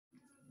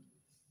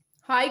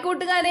Hi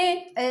കൂട്ടുകാരെ,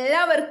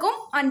 എല്ലാവർക്കും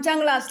 5ാം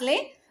ക്ലാസ്സിലെ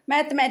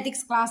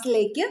മാത്തമാറ്റിക്സ്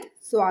ക്ലാസ്സിലേക്ക്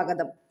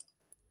സ്വാഗതം.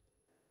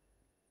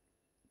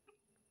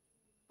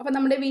 അപ്പം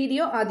നമ്മുടെ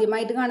വീഡിയോ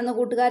ആദ്യമായിട്ട് കാണുന്ന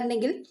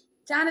കൂട്ടുകാരുണ്ടെങ്കിൽ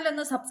ചാനൽ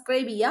ഒന്ന്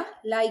സബ്സ്ക്രൈബ് ചെയ്യുക,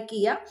 ലൈക്ക്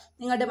ചെയ്യുക,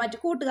 നിങ്ങളുടെ മറ്റു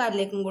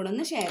കൂട്ടുകാരിലേക്കും കൂടെ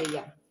ഒന്ന് ഷെയർ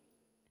ചെയ്യുക.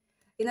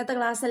 ഇന്നത്തെ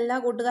ക്ലാസ് എല്ലാ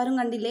കൂട്ടുകാരും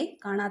കണ്ടില്ലേ?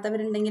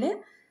 കാണാത്തവരുണ്ടെങ്കിൽ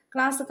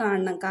ക്ലാസ്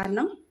കാണണം.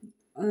 കാരണം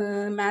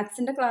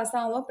മാത്സിൻ്റെ ക്ലാസ്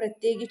ആകുമ്പോൾ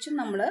പ്രത്യേകിച്ചും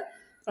നമ്മൾ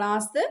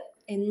ക്ലാസ്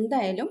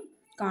എന്തായാലും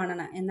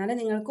കാണണം, എന്നാലേ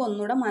നിങ്ങൾക്ക്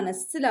ഒന്നുകൂടെ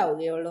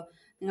മനസ്സിലാവുകയുള്ളൂ.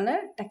 നിങ്ങൾ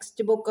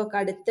ടെക്സ്റ്റ് ബുക്കൊക്കെ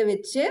അടുത്ത്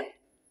വെച്ച്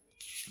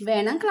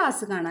വേണം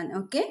ക്ലാസ് കാണാൻ.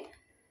 ഓക്കെ,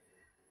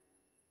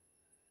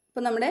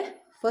 അപ്പോൾ നമ്മുടെ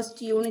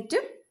first unit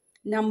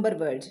number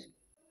word,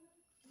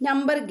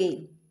 number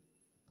game.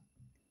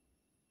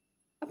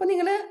 അപ്പോൾ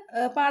നിങ്ങൾ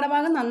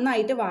പാഠഭാഗം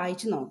നന്നായിട്ട്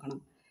വായിച്ചു നോക്കണം.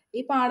 ഈ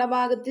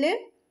പാഠഭാഗത്തിൽ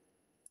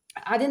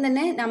ആദ്യം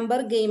തന്നെ നമ്പർ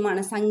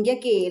ഗെയിമാണ്, സംഖ്യ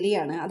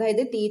കേലിയാണ്.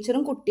 അതായത്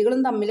ടീച്ചറും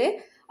കുട്ടികളും തമ്മിൽ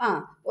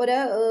ഒരു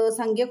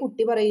സംഖ്യ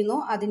കുട്ടി പറയുന്നു,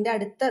 അതിൻ്റെ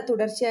അടുത്ത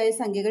തുടർച്ചയായ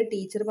സംഖ്യകൾ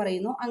ടീച്ചർ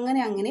പറയുന്നു,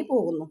 അങ്ങനെ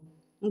പോകുന്നു.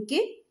 Okay,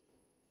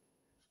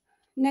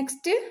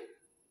 next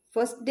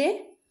first day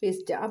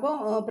fest. അപ്പോൾ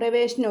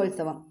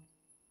പ്രവേശനോത്സവം.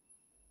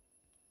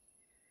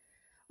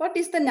 What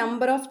is the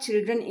number of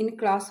children in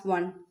class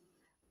 1?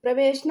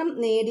 പ്രവേശനം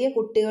നേടിയ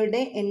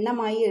കുട്ടികളുടെ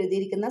എണ്ണമായി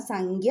എഴുതിയിരിക്കുന്ന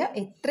സംഖ്യ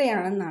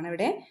എത്രയാണെന്നാണ്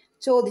ഇവിടെ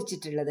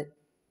ചോദിച്ചിട്ടുള്ളത്.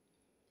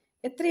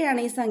 എത്രയാണ്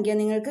ഈ സംഖ്യ?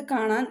 നിങ്ങൾക്ക്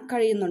കാണാൻ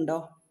കഴിയുന്നുണ്ടോ?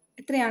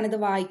 എത്രയാണിത്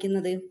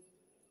വായിക്കുന്നത്?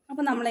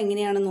 അപ്പോൾ നമ്മൾ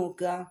എങ്ങനെയാണ്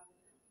നോക്കുക?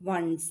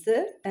 വൺസ്,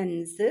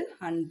 ടെൻസ്,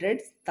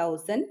 ഹൺഡ്രഡ്സ്,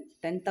 1000,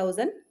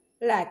 10,000,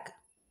 ലാക്ക്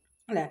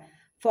അല്ലേ?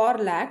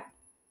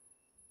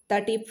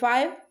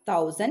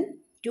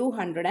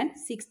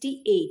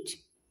 4,35,268.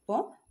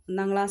 അപ്പോൾ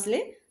 1ാം ക്ലാസ്സിൽ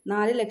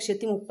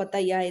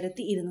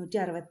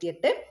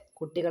 4,35,268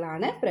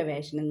 കുട്ടികളാണ്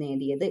പ്രവേശനം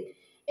നേടിയത്.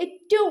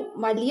 ഏറ്റവും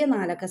വലിയ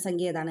 4 അക്ക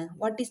സംഖ്യ ഏതാണ്?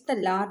 What is the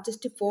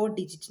largest 4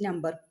 digit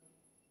number?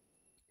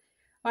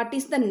 What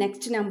is the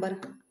next number?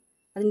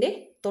 അതിൻ്റെ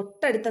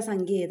തൊട്ടടുത്ത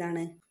സംഖ്യ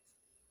ഏതാണ്?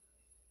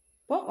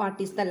 അപ്പോൾ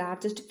what is the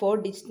largest 4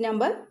 digit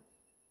number?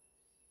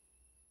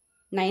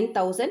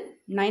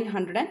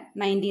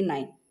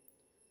 9,999.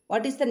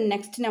 What is the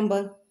next number?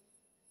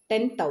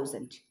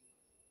 10,000.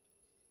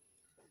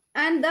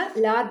 And the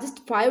largest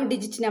 5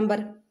 digit number?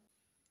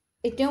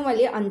 ഏറ്റവും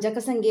വലിയ 5 അക്ക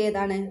സംഖ്യ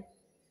ഏതാണ്?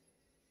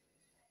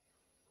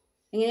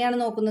 എങ്ങനെയാണ്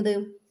നോക്കുന്നത്?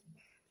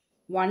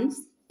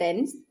 Once,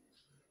 tense,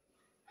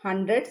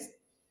 hundreds,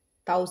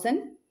 1000,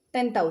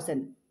 10,000.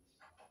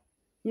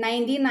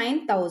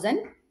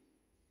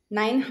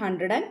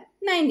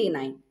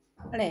 99,999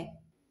 അല്ലേ?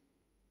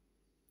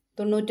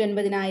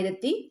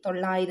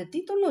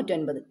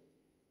 99,999.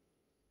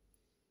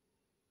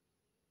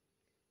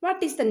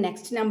 What is the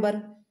next number?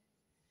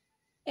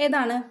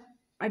 ഏതാണ്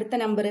അടുത്ത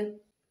നമ്പർ?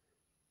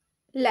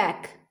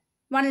 ലാക്ക്,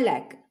 1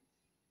 ലാക്ക്.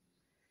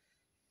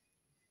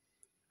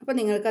 അപ്പോൾ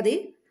നിങ്ങൾക്കത്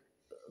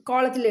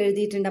കോളത്തിൽ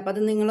എഴുതിയിട്ടുണ്ട്, അപ്പോൾ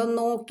അത് നിങ്ങളൊന്ന്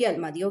നോക്കിയാൽ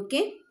മതി.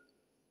 ഓക്കെ,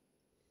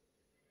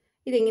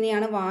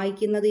 ഇതെങ്ങനെയാണ്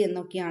വായിക്കുന്നത്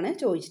എന്നൊക്കെയാണ്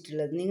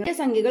ചോദിച്ചിട്ടുള്ളത്. നിങ്ങളുടെ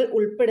സംഖ്യകൾ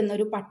ഉൾപ്പെടുന്ന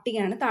ഒരു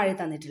പട്ടികയാണ് താഴെ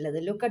തന്നിട്ടുള്ളത്.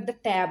 Look at the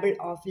table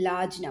of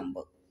large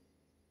number.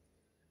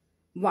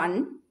 1,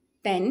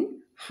 10,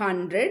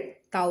 100,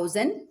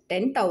 1000,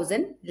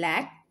 10,000,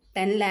 lakh,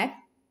 10 lakh.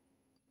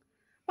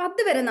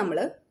 10 വരെ നമ്മൾ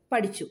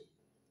പഠിച്ചു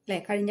അല്ലേ?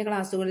 കഴിഞ്ഞ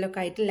ക്ലാസ്സുകളിലൊക്കെ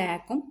ആയിട്ട്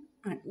ലാക്കും.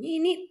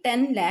 ഇനി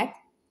 10 lakh,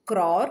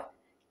 crore,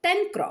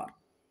 10 crore.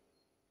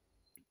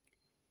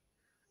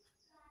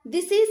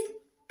 This is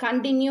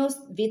continuous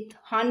with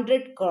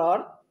 100 crore,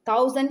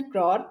 1000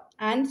 crore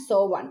and so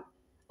one.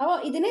 അപ്പോൾ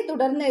ഇതിനെ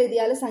തുടർന്ന്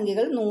എഴുതിയാൽ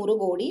സംഖ്യകൾ 100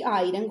 കോടി,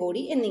 1000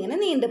 കോടി എന്നിങ്ങനെ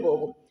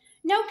നീണ്ടുപോകും.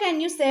 Now can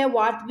you say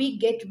what we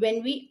get when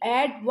we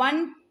add 1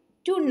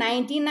 to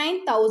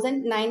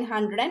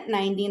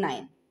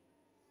 99,999?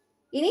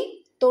 ഇനി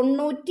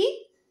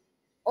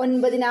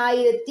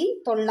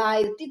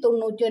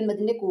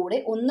 99,999 കൂടെ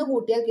 1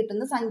 കൂട്ടിയാൽ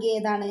കിട്ടുന്ന സംഖ്യ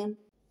ഏതാണ്?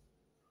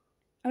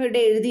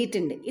 അവിടെ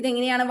എഴുതിയിട്ടുണ്ട്.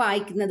 ഇതെങ്ങനെയാണ്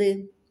വായിക്കുന്നത്?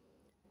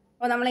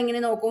 അപ്പോൾ നമ്മൾ എങ്ങനെ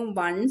നോക്കും?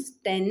 Once,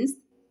 tense,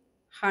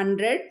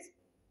 hundreds,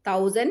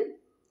 1000,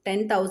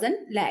 10,000,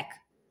 lakh.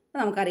 അപ്പോൾ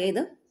നമുക്കറിയാം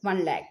ഇത്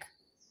 1 lakh.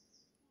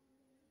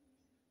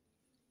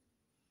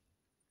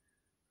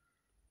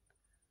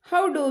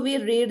 How do we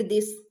read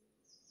this?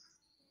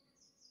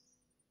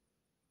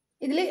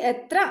 ഇതിൽ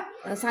എത്ര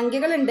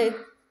സംഖ്യകളുണ്ട്?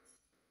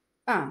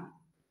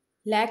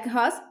 Lakh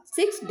has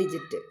 6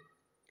 digit,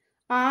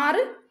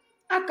 6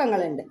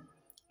 അക്കങ്ങളുണ്ട്.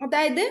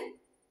 അതായത്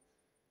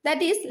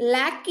that is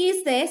lakh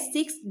is A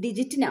 6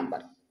 digit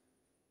number.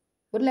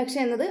 1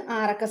 ലക്ഷം എന്നത്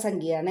 6 അക്ക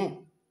സംഖ്യയാണ്.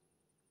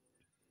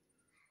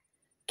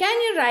 Can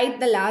you write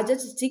the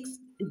largest 6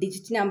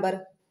 digit number?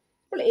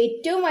 അപ്പോൾ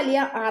ഏറ്റവും വലിയ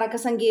 6 അക്ക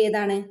സംഖ്യ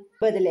ഏതാണ്?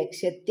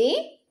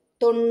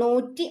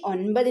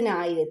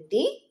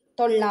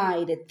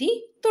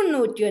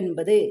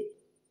 9,99,999.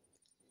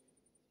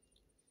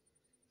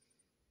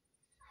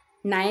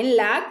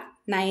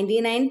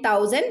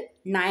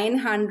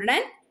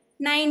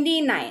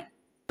 9,99,999.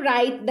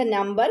 Write the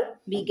number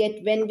we get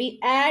when we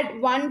add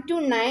 1 to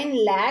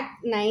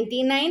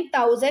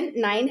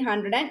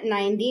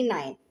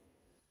 9,99,999.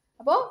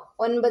 അപ്പോൾ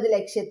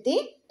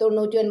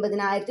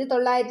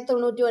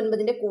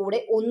 9,99,999 കൂടെ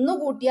 1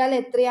 കൂട്ടിയാൽ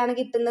എത്രയാണ്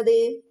കിട്ടുന്നത്?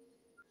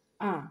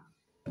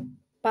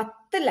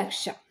 10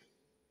 ലക്ഷം.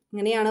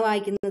 ഇങ്ങനെയാണ്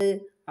വായിക്കുന്നത്.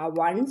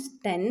 Once,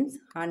 tense,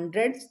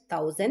 hundreds,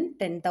 thousand,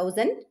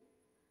 10,000,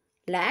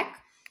 lakh,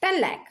 10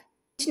 lakh.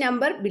 Each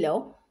number below,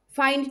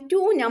 find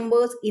two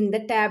numbers in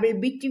the table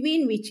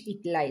between which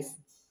it lies.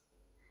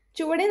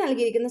 ചുവടെ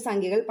നൽകിയിരിക്കുന്ന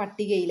സംഖ്യകൾ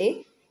പട്ടികയിലെ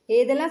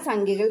ഏതെല്ലാം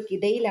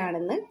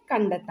സംഖ്യകൾക്കിടയിലാണെന്ന്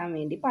കണ്ടെത്താൻ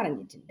വേണ്ടി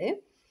പറഞ്ഞിട്ടുണ്ട്.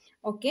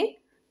 ഓക്കെ,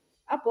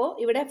 അപ്പോൾ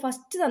ഇവിടെ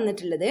ഫസ്റ്റ്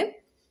തന്നിട്ടുള്ളത്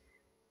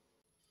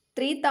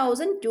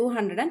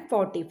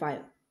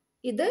 3245.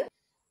 ഇത്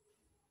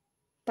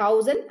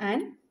 1000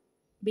 ആൻഡ്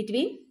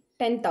ബിറ്റ്വീൻ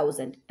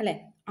 10,000 അല്ലെ,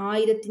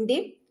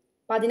 1000-ന്റെയും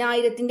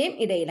 10,000-ന്റെയും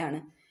ഇടയിലാണ്.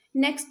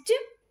 നെക്സ്റ്റ്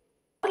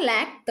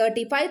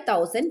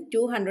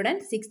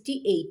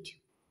 1,35,268.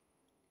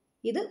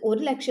 ഇത്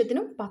 1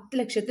 ലക്ഷത്തിനും 10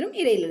 ലക്ഷത്തിനും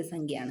ഇടയിലുള്ള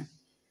സംഖ്യയാണ്.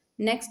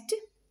 നെക്സ്റ്റ്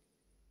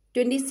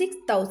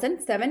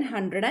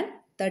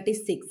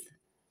 26,736.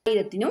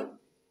 1000-നും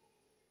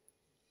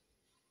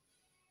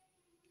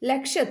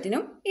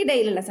ലക്ഷത്തിനും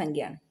ഇടയിലുള്ള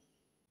സംഖ്യയാണ്.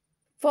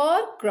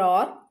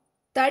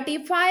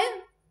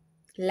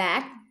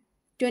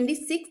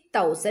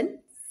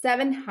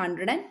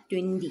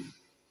 4,35,26,720.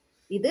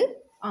 ഇത്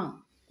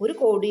 1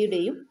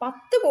 കോടിയുടെയും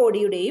 10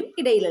 കോടിയുടെയും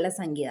ഇടയിലുള്ള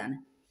സംഖ്യയാണ്.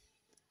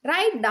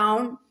 Write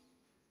down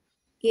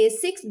a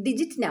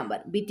 6-digit number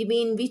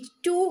between which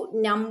two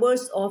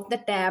numbers of the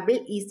table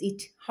is it?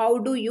 How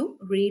do you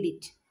read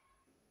it?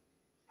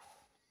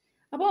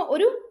 അപ്പോൾ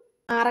ഒരു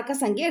 6 അക്ക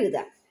സംഖ്യ എഴുതുക.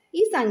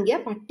 ഈ സംഖ്യ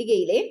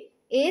പട്ടികയിലെ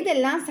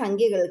ഏതെല്ലാം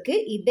സംഖ്യകൾക്ക്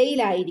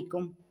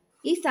ഇടയിലായിരിക്കും?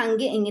 ഈ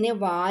സംഖ്യ എങ്ങനെ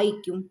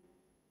വായിക്കും?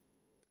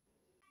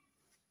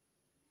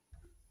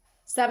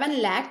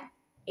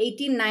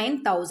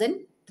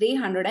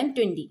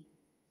 7,89,320.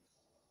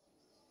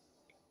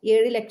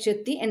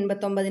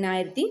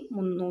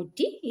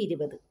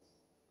 7,89,320.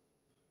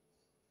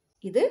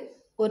 ഇത്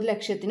 1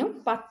 ലക്ഷത്തിനും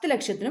 10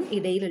 ലക്ഷത്തിനും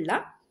ഇടയിലുള്ള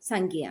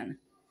സംഖ്യയാണ്.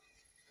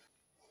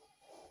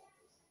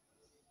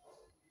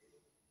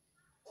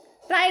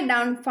 Write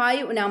down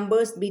 5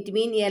 numbers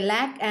between a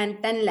lakh and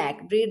 10 lakh.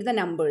 Read the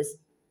numbers.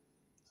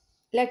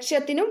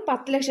 ലക്ഷത്തിനും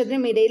 10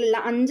 ലക്ഷത്തിനും ഇടയിലുള്ള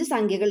 5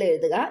 സംഖ്യകൾ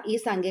എഴുതുക. ഈ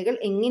സംഖ്യകൾ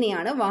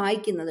എങ്ങനെയാണ്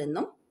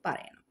വായിക്കുന്നതെന്നും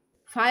പറയണം.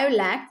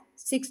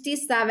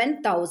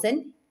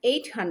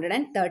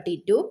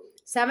 5,67,832,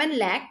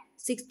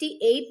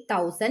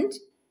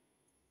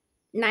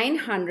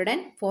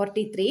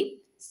 7,68,943,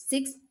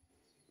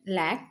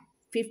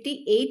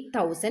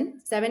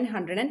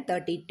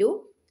 6,58,732,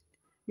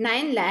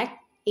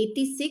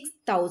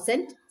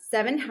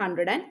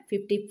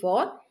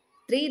 9,86,754,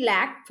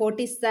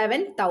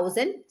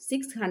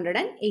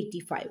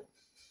 3,47,685.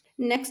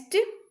 Next,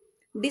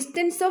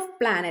 distance of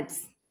planets.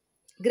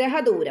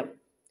 ഗ്രഹദൂരം.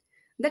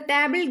 The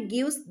table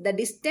gives the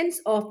distance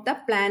of the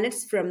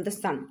planets from the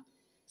sun.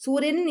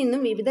 സൂര്യനിൽ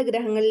നിന്നും വിവിധ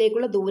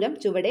ഗ്രഹങ്ങളിലേക്കുള്ള ദൂരം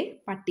ചുവടെ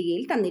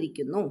പട്ടികയിൽ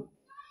തന്നിരിക്കുന്നു.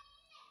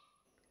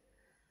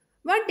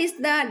 What is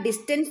the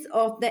distance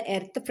of the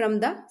earth from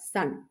the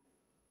sun?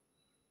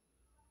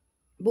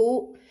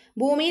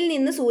 ഭൂമിയിൽ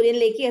നിന്ന്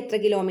സൂര്യനിലേക്ക് എത്ര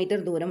കിലോമീറ്റർ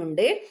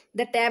ദൂരമുണ്ട്?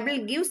 The table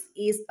gives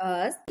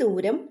us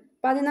ദൂരം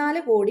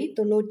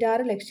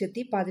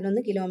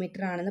 14,96,11,000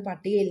 കിലോമീറ്റർ ആണെന്ന്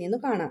പട്ടികയിൽ നിന്ന്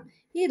കാണാം.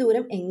 ഈ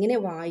ദൂരം എങ്ങനെ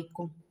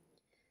വായിക്കും?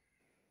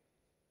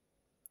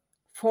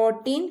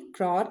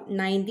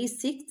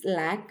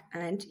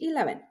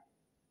 14,96,11,000.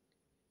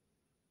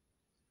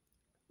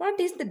 What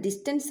is the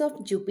distance of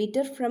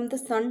Jupiter from the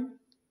sun?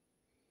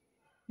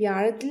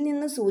 വ്യാഴത്തിൽ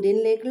നിന്ന്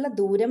സൂര്യനിലേക്കുള്ള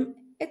ദൂരം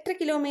എത്ര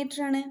കിലോമീറ്റർ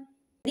ആണ്?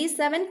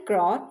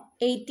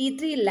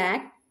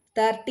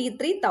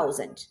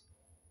 37,83,33,000.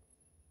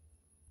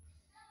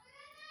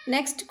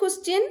 Next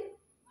question.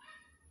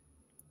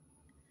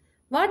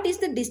 What is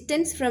the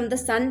distance from the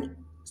sun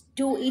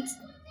to its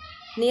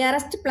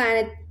nearest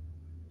planet?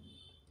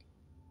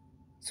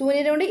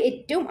 സൂര്യനോട്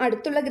ഏറ്റവും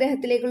അടുത്തുള്ള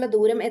ഗ്രഹത്തിലേക്കുള്ള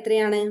ദൂരം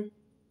എത്രയാണ്?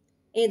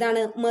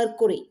 ഏതാണ്?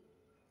 Mercury.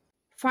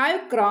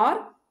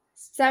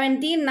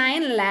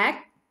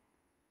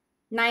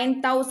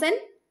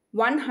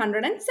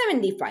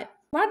 5,79,09,175.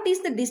 What is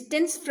the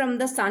distance from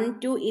the sun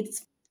to its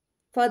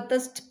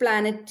furthest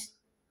planet?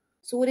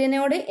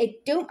 സൂര്യനോട്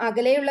ഏറ്റവും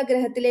അകലെയുള്ള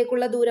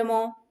ഗ്രഹത്തിലേക്കുള്ള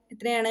ദൂരമോ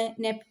എത്രയാണ്?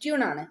 നെപ്റ്റ്യൂൺ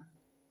ആണ്.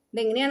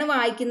 ഇതെങ്ങനെയാണ്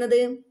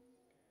വായിക്കുന്നത്?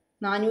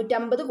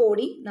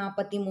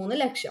 450,43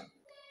 ലക്ഷം.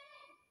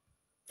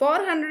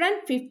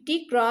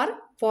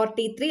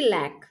 450,43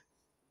 lakh.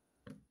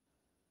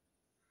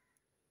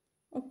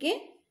 Okay.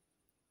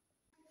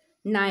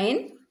 9,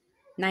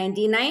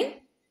 99,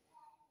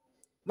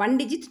 1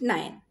 digit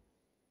 9,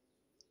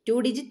 2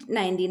 digit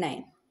 99,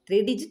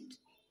 3 digit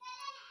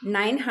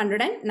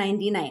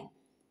 999,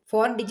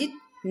 4 digit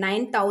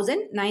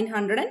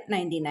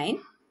 9,999,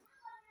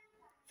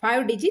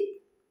 5 digit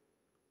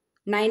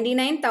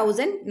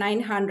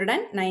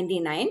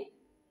 99,999,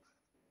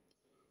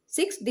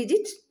 6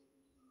 digit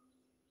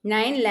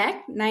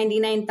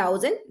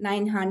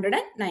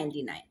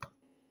 9,99,999.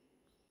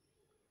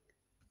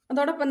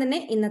 അതോടൊപ്പം തന്നെ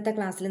ഇന്നത്തെ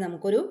ക്ലാസ്സിൽ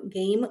നമുക്കൊരു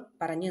ഗെയിം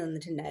പറഞ്ഞു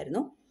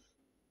തന്നിട്ടുണ്ടായിരുന്നു.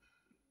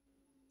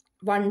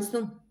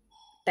 വൺസും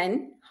 10,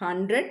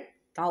 100,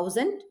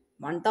 1000,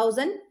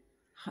 1000,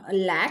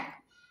 lakh,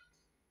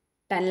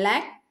 10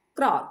 lakh,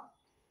 crore.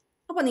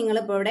 അപ്പോൾ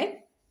നിങ്ങളിപ്പോൾ ഇവിടെ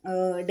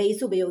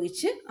ഡേയ്സ്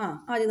ഉപയോഗിച്ച്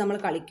ആദ്യം നമ്മൾ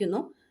കളിക്കുന്നു.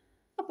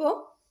 അപ്പോൾ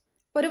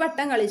ഒരു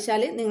വട്ടം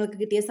കളിച്ചാൽ നിങ്ങൾക്ക്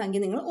കിട്ടിയ സംഖ്യ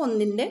നിങ്ങൾ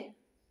 1ൻ്റെ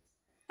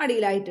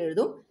അടിയിലായിട്ട്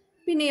എഴുതും.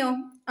 പിന്നെയോ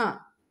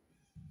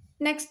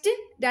നെക്സ്റ്റ്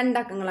 2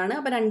 അക്കങ്ങളാണ്.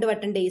 അപ്പോൾ 2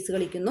 വട്ടം ഡേയ്സ്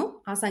കളിക്കുന്നു,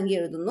 ആ സംഖ്യ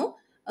എഴുതുന്നു.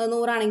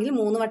 100 ആണെങ്കിൽ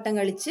 3 വട്ടം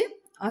കളിച്ച്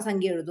ആ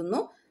സംഖ്യ എഴുതുന്നു.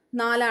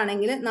 4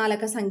 ആണെങ്കിൽ 4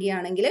 അക്ക സംഖ്യ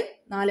ആണെങ്കിൽ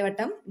 4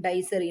 വട്ടം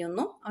ഡൈസ്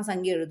എറിയുന്നു, ആ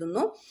സംഖ്യ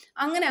എഴുതുന്നു.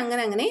 അങ്ങനെ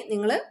അങ്ങനെ അങ്ങനെ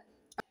നിങ്ങൾ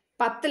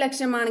 10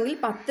 ലക്ഷമാണെങ്കിൽ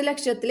 10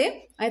 ലക്ഷത്തിൽ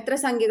എത്ര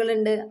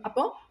സംഖ്യകളുണ്ട്,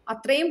 അപ്പോൾ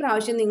അത്രയും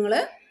പ്രാവശ്യം നിങ്ങൾ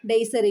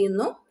ഡേയ്സ്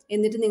എറിയുന്നു.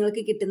 എന്നിട്ട്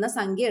നിങ്ങൾക്ക് കിട്ടുന്ന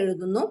സംഖ്യ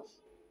എഴുതുന്നു.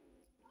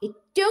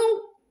 ഏറ്റവും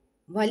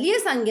വലിയ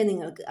സംഖ്യ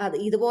നിങ്ങൾക്ക്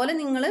ഇതുപോലെ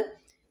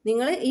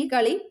നിങ്ങൾ ഈ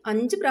കളി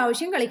 5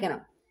 പ്രാവശ്യം കളിക്കണം.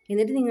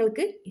 എന്നിട്ട്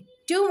നിങ്ങൾക്ക്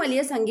ഏറ്റവും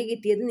വലിയ സംഖ്യ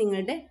കിട്ടിയത്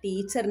നിങ്ങളുടെ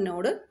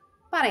ടീച്ചറിനോട്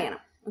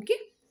പറയണം. ഓക്കെ,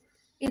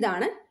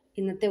 ഇതാണ്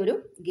ഇന്നത്തെ ഒരു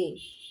ഗെയിം.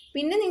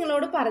 പിന്നെ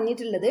നിങ്ങളോട്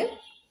പറഞ്ഞിട്ടുള്ളത്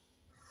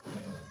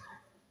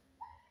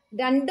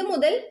 2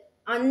 മുതൽ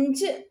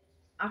 5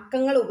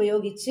 അക്കങ്ങൾ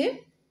ഉപയോഗിച്ച്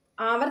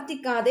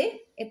ആവർത്തിക്കാതെ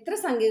എത്ര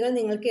സംഖ്യകൾ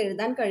നിങ്ങൾക്ക്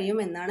എഴുതാൻ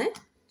കഴിയുമെന്നാണ്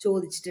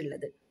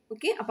ചോദിച്ചിട്ടുള്ളത്.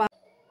 ഓക്കെ, അപ്പം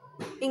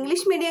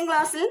ഇംഗ്ലീഷ് മീഡിയം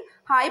ക്ലാസ്സിൽ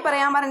ഹായ്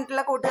പറയാൻ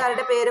പറഞ്ഞിട്ടുള്ള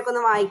കൂട്ടുകാരുടെ പേരൊക്കെ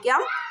ഒന്ന്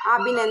വായിക്കാം.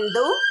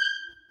 അഭിനന്ദു,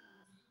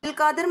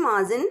 ഖാദർ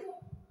മാസിൻ,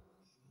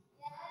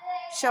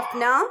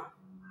 ഷഫ്ന,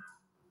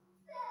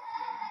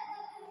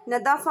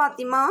 നദ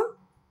ഫാത്തിമ,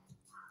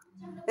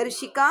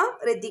 ഋഷിക,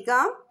 ഋതിക,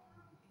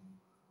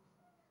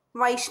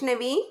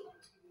 വൈഷ്ണവി,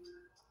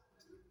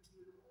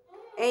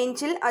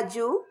 ഏഞ്ചൽ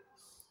അജു,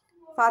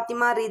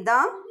 ഫാത്തിമ റിദ,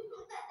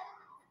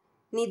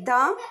 നിധ,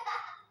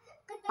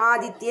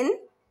 ആദിത്യൻ,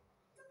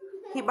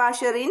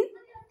 ഹിബാഷറിൻ,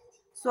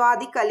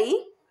 സ്വാദിഖ് അലി,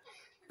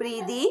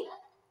 പ്രീതി,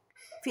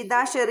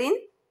 ഫിദാഷറിൻ,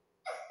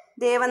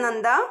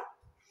 ദേവനന്ദ,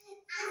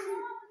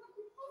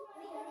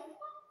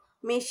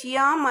 മെഷിയ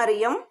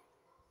മറിയം,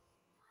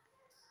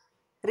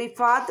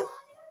 റിഫാദ്,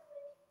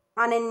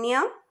 അനന്യ,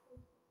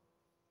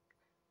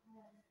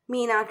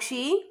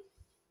 മീനാക്ഷി,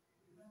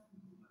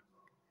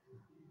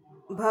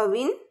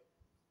 ഭവിൻ,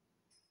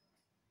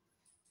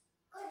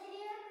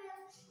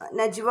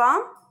 നജ്വ,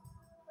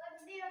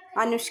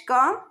 അനുഷ്ക,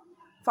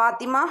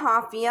 ഫാത്തിമ,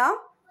 ഹാഫിയ,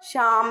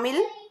 ഷാമിൽ,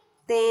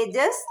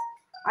 തേജസ്,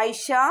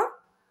 ഐഷ,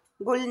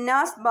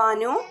 ഗുൽനാസ്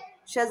ബാനു,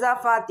 ഷസ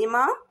ഫാത്തിമ,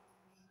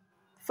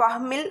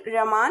 ഫഹ്മിൽ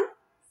റമാൻ,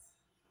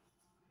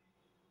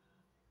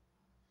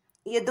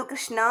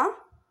 യദുകൃഷ്ണ,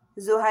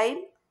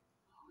 സുഹൈബ്,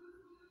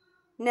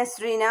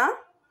 നസ്രീന,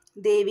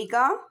 ദേവിക,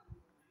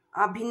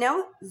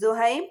 അഭിനവ്,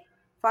 സുഹൈബ്,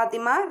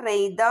 ഫാത്തിമ,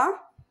 റെയ്ദ,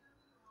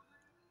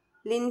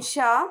 ലിൻഷ,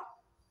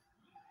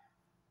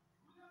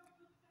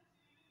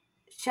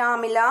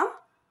 ഷാമില,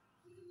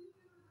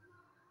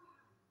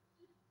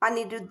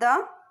 അനിരുദ്ധ,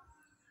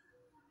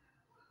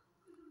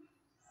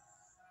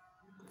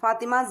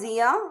 ഫാത്തിമ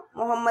സിയ,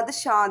 മുഹമ്മദ്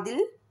ഷാദിൽ,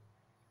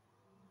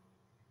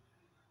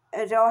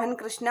 രോഹൻ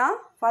കൃഷ്ണ,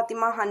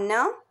 ഫാത്തിമ ഹന്ന,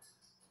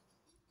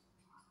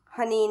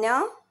 ഹനീന,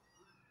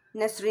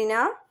 നസ്രീന,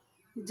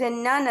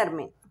 ജന്ന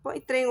നർമിൻ. അപ്പോൾ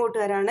ഇത്രയും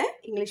കൂട്ടുകാരാണ്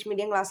ഇംഗ്ലീഷ്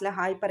മീഡിയം ക്ലാസ്സിൽ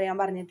ഹായ് പറയാൻ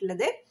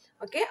പറഞ്ഞിട്ടുള്ളത്.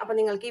 ഓക്കെ, അപ്പോൾ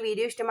നിങ്ങൾക്ക് ഈ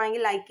വീഡിയോ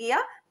ഇഷ്ടമായെങ്കിൽ ലൈക്ക്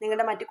ചെയ്യുക,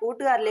 നിങ്ങളുടെ മറ്റു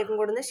കൂട്ടുകാരിലേക്കും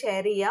കൂടെ ഒന്ന്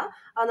ഷെയർ ചെയ്യുക.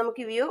 അപ്പോൾ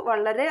നമുക്ക് വ്യൂ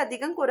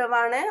വളരെയധികം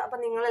കുറവാണ്. അപ്പോൾ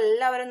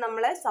നിങ്ങളെല്ലാവരും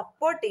നമ്മളെ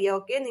സപ്പോർട്ട് ചെയ്യുക.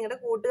 ഓക്കെ, നിങ്ങളുടെ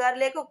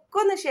കൂട്ടുകാരിലേക്കൊക്കെ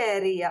ഒന്ന്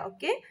ഷെയർ ചെയ്യുക.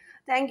 Okay,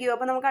 thank you.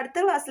 അപ്പോൾ നമുക്ക് അടുത്ത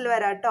ക്ലാസ്സിൽ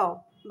വരാം കേട്ടോ.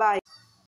 ബൈ.